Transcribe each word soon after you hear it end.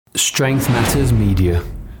Strength Matters Media.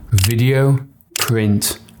 Video,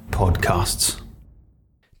 print, podcasts.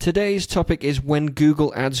 Today's topic is when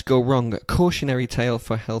Google ads go wrong, a cautionary tale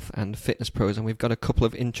for health and fitness pros, and we've got a couple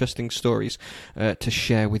of interesting stories to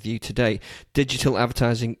share with you today. Digital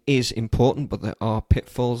advertising is important, but there are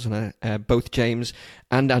pitfalls, and both James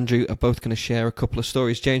and Andrew are both going to share a couple of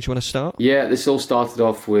stories. James, you want to start? Yeah, this all started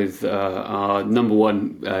off with our number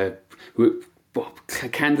one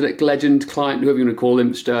candidate, legend, client, whoever you want to call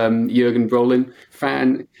him, Jürgen Brolin,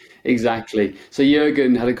 fan. Exactly. So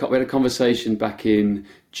Jürgen we had a conversation back in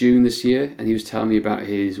June this year, and he was telling me about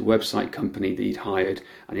his website company that he'd hired,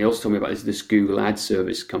 and he also told me about this Google ad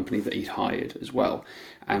service company that he'd hired as well.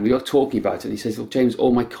 And we got talking about it, and he says, "Look, James,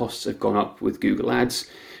 all my costs have gone up with Google Ads.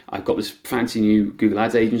 I've got this fancy new Google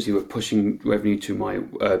Ads agency who are pushing revenue to my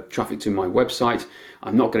traffic to my website.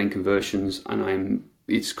 I'm not getting conversions, and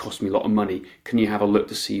it's cost me a lot of money. Can you have a look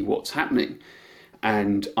to see what's happening?"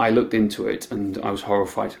 And I looked into it, and I was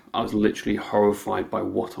horrified. I was literally horrified by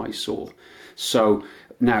what I saw. So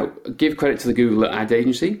now, give credit to the Google ad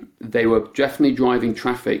agency. They were definitely driving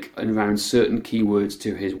traffic around certain keywords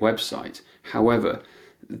to his website. However,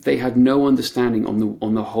 they had no understanding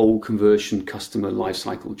on the whole conversion customer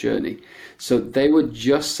lifecycle journey. So they were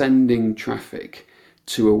just sending traffic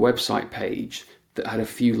to a website page that had a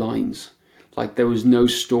few lines. Like, there was no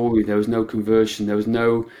story, there was no conversion, there was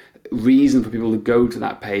no reason for people to go to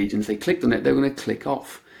that page, and if they clicked on it, they were going to click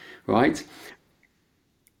off, right?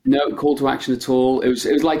 No call to action at all. It was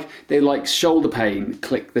like they shoulder pain,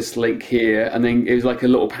 click this link here, and then it was like a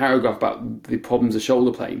little paragraph about the problems of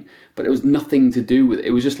shoulder pain, but it was nothing to do with it.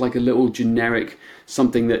 It was just like a little generic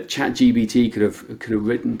something that ChatGPT could have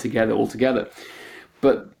written together altogether.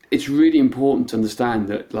 But it's really important to understand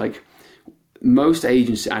that, like, most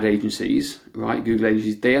ad agencies, right, Google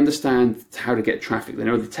agencies, they understand how to get traffic. They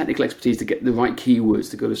know the technical expertise to get the right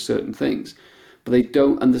keywords to go to certain things, but they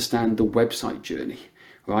don't understand the website journey,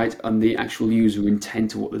 right, and the actual user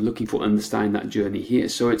intent of what they're looking for. Understand that journey here.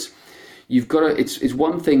 So it's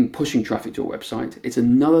one thing pushing traffic to a website. It's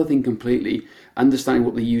another thing completely understanding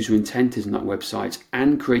what the user intent is on that website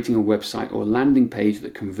and creating a website or a landing page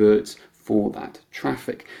that converts for that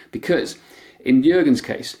traffic. Because in Jürgen's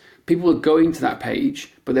case, people are going to that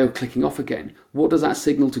page, but they're clicking off again. What does that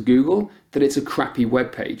signal to Google? That it's a crappy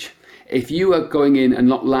web page. If you are going in and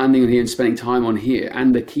not landing on here and spending time on here,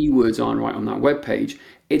 and the keywords aren't right on that web page,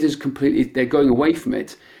 it is completely, they're going away from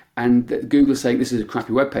it, and Google is saying this is a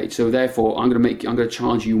crappy web page. So therefore, I'm going to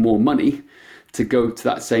charge you more money to go to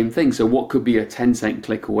that same thing. So what could be a 10-cent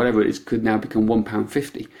click or whatever it is could now become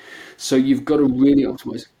 £1.50. So you've got to really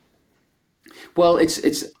optimize. Well,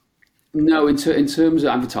 no, in terms of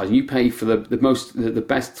advertising, you pay for the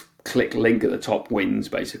best click link at the top wins,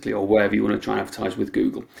 basically, or wherever you want to try and advertise with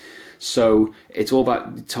Google. So it's all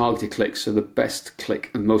about targeted clicks. So the best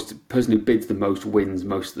click and most person who bids the most wins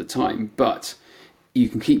most of the time. But you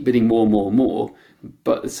can keep bidding more and more and more.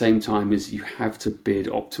 But at the same time, is you have to bid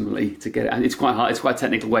optimally to get it. And it's quite hard. It's quite a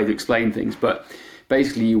technical way to explain things. But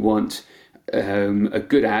basically, you want a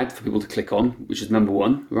good ad for people to click on, which is number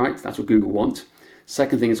one, right? That's what Google wants.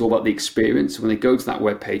 Second thing is all about the experience. When they go to that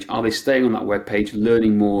web page, are they staying on that web page,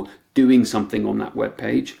 learning more, doing something on that web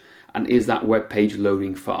page? And is that web page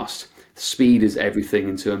loading fast? Speed is everything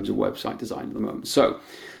in terms of website design at the moment. So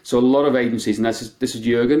a lot of agencies, and this is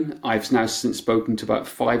Jürgen. I've now since spoken to about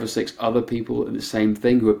 5 or 6 other people at the same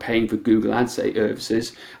thing who are paying for Google Ad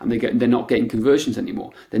services, and they're not getting conversions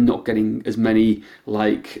anymore. They're not getting as many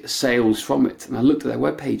sales from it. And I looked at their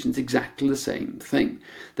web page, and it's exactly the same thing.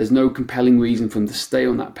 There's no compelling reason for them to stay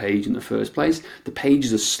on that page in the first place. The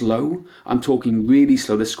pages are slow. I'm talking really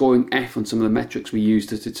slow. They're scoring F on some of the metrics we use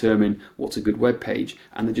to determine what's a good web page,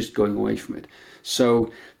 and they're just going away from it.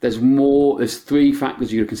 So there's 3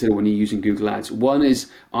 factors you got to consider when you're using Google Ads. One is,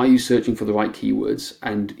 are you searching for the right keywords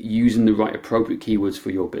and using the right appropriate keywords for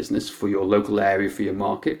your business, for your local area, for your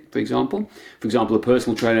market, for example? For example, a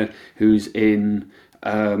personal trainer who's in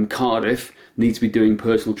Cardiff needs to be doing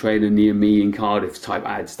personal trainer near me in Cardiff type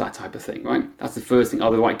ads, that type of thing, right? That's the first thing. Are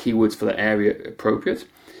the right keywords for that area appropriate?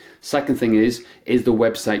 Second thing is the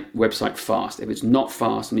website fast? If it's not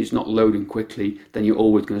fast and it's not loading quickly, then you're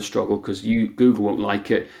always going to struggle because Google won't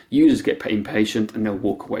like it. Users get impatient and they'll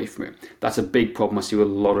walk away from it. That's a big problem I see with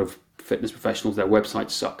a lot of fitness professionals. Their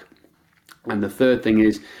websites suck. And the third thing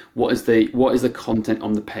is, what is the content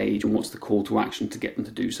on the page, and what's the call to action to get them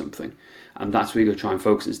to do something? And that's where you're going to try and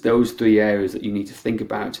focus. It's those 3 areas that you need to think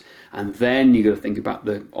about, and then you've got to think about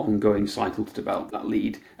the ongoing cycle to develop that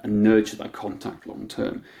lead and nurture that contact long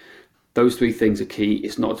term. Those three things are key.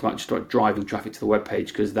 It's not about just driving traffic to the webpage,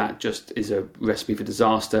 because that just is a recipe for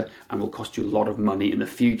disaster and will cost you a lot of money in the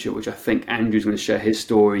future, which I think Andrew's going to share his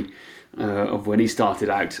story of when he started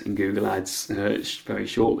out in Google Ads very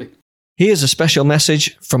shortly. Here's a special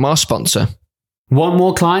message from our sponsor. Want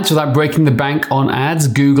more clients without breaking the bank on ads?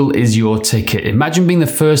 Google is your ticket. Imagine being the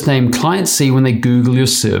first name clients see when they Google your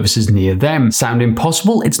services near them. Sound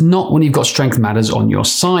impossible? It's not when you've got Strength Matters on your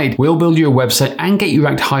side. We'll build you a website and get you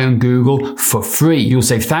ranked high on Google for free. You'll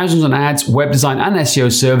save thousands on ads, web design and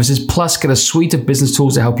SEO services, plus get a suite of business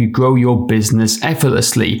tools to help you grow your business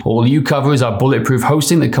effortlessly. All you cover is our bulletproof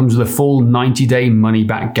hosting that comes with a full 90-day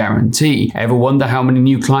money-back guarantee. Ever wonder how many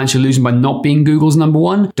new clients you're losing by not being Google's number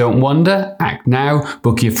one? Don't wonder. Act now.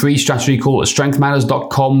 Book your free strategy call at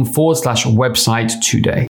strengthmatters.com/website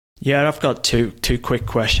today. Yeah, I've got two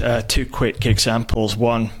quick examples.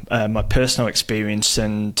 One, my personal experience,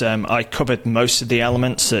 and I covered most of the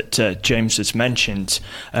elements that James has mentioned.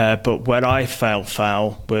 But where I fell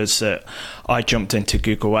foul was that I jumped into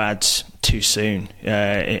Google Ads too soon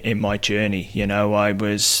in my journey. I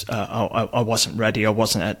wasn't ready. I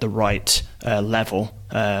wasn't at the right level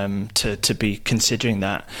to be considering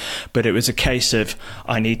that. But it was a case of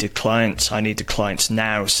I needed clients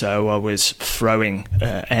now, so I was throwing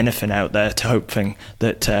anything out there to hoping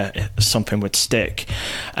that something would stick.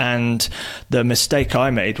 And the mistake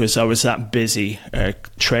I made was I was that busy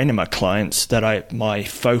training my clients that my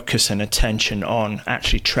focus and attention on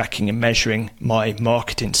actually tracking and measuring my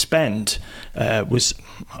marketing spend was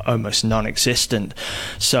almost non-existent.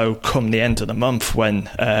 So come the end of the month, when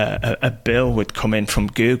a bill would come in from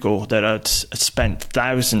Google that I'd spent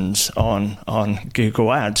thousands on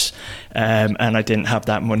Google Ads, and I didn't have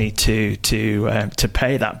that money to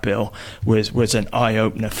pay that bill, was an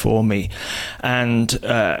eye-opener for me. And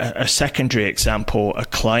a secondary example, a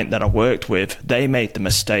client that I worked with, they made the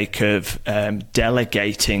mistake of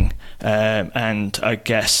delegating and I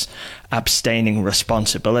guess abstaining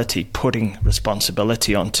responsibility, putting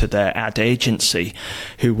responsibility onto their ad agency,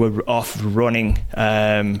 who were off running,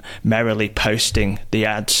 merrily posting the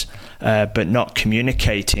ads, but not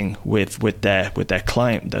communicating with their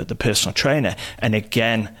client, the personal trainer. And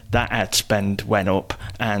again, that ad spend went up,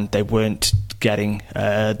 and they weren't getting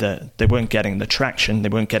the traction, they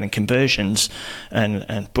weren't getting conversions,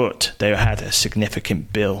 but they had a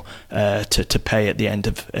significant bill to pay at the end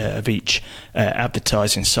of each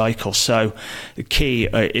advertising cycle. So the key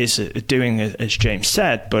is doing as James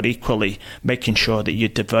said, but equally making sure that you're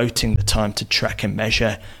devoting the time to track and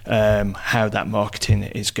measure how that marketing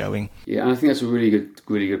is going. Yeah, and I think that's a really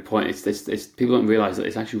good point. It's people don't realise that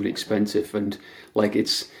it's actually really expensive, and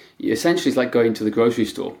it's like going to the grocery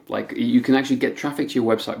store. Like, you can actually get traffic to your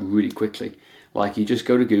website really quickly. Like, you just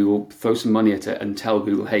go to Google, throw some money at it, and tell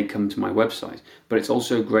Google, "Hey, come to my website." But it's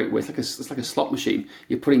also a great way. It's like a slot machine.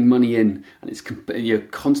 You're putting money in, and you're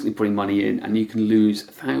constantly putting money in, and you can lose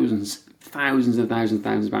thousands and thousands of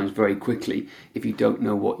pounds very quickly if you don't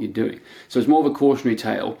know what you're doing. So it's more of a cautionary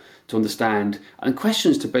tale to understand, and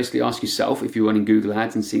questions to basically ask yourself if you're running Google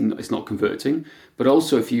Ads and seeing that it's not converting, but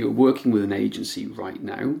also if you're working with an agency right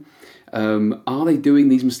now, are they doing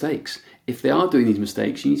these mistakes? If they are doing these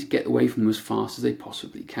mistakes, you need to get away from them as fast as they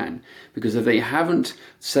possibly can, because if they haven't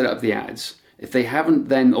set up the ads, if they haven't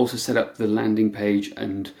then also set up the landing page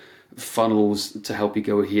and funnels to help you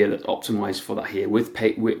go here that optimize for that here with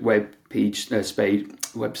web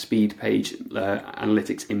speed page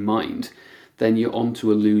analytics in mind, then you're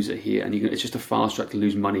onto a loser here, and it's just a fast track to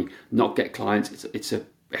lose money, not get clients. It's a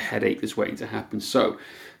headache that's waiting to happen. So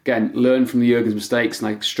again, learn from Jürgen's mistakes.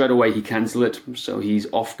 Like, straight away he cancelled it, so he's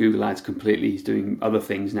off Google Ads completely. He's doing other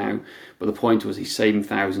things now, but the point was he's saving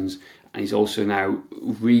thousands, and he's also now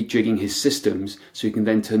rejigging his systems so he can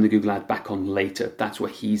then turn the Google ad back on later. That's where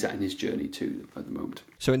he's at in his journey too at the moment.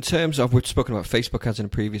 So in terms of, we've spoken about Facebook ads in a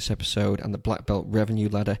previous episode and the Black Belt Revenue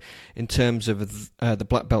Ladder. In terms of the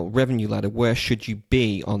Black Belt Revenue Ladder, where should you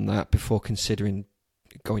be on that before considering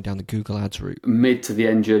going down the Google Ads route? Mid to the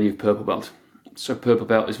end journey of Purple Belt. So Purple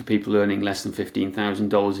Belt is for people earning less than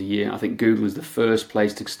 $15,000 a year. I think Google is the first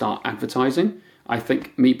place to start advertising. I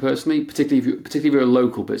think, me personally, particularly if you're a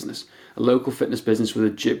local business, a local fitness business with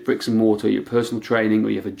a bricks and mortar, your personal training, or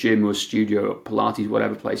you have a gym or a studio or Pilates,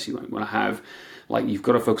 whatever place you want to have, like, you've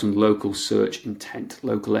got to focus on local search intent,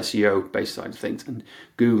 local SEO based side of things, and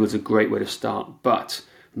Google is a great way to start. But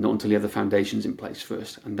not until you have the foundations in place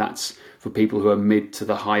first. And that's for people who are mid to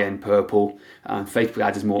the high-end purple. Facebook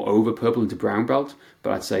ads is more over purple into brown belt,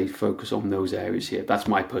 but I'd say focus on those areas here. That's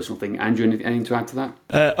my personal thing. Andrew, anything to add to that?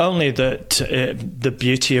 Only that the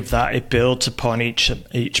beauty of that, it builds upon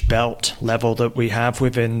each belt level that we have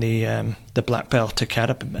within the Black Belt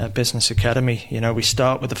Academy, Business Academy. We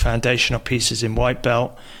start with the foundational pieces in white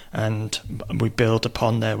belt, and we build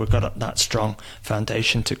upon there. We've got that strong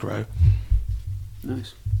foundation to grow.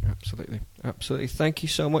 Nice. Absolutely. Thank you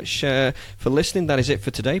so much for listening. That is it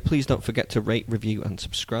for today. Please don't forget to rate, review, and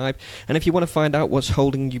subscribe. And if you want to find out what's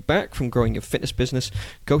holding you back from growing your fitness business,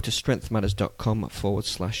 go to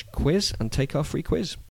strengthmatters.com/quiz and take our free quiz.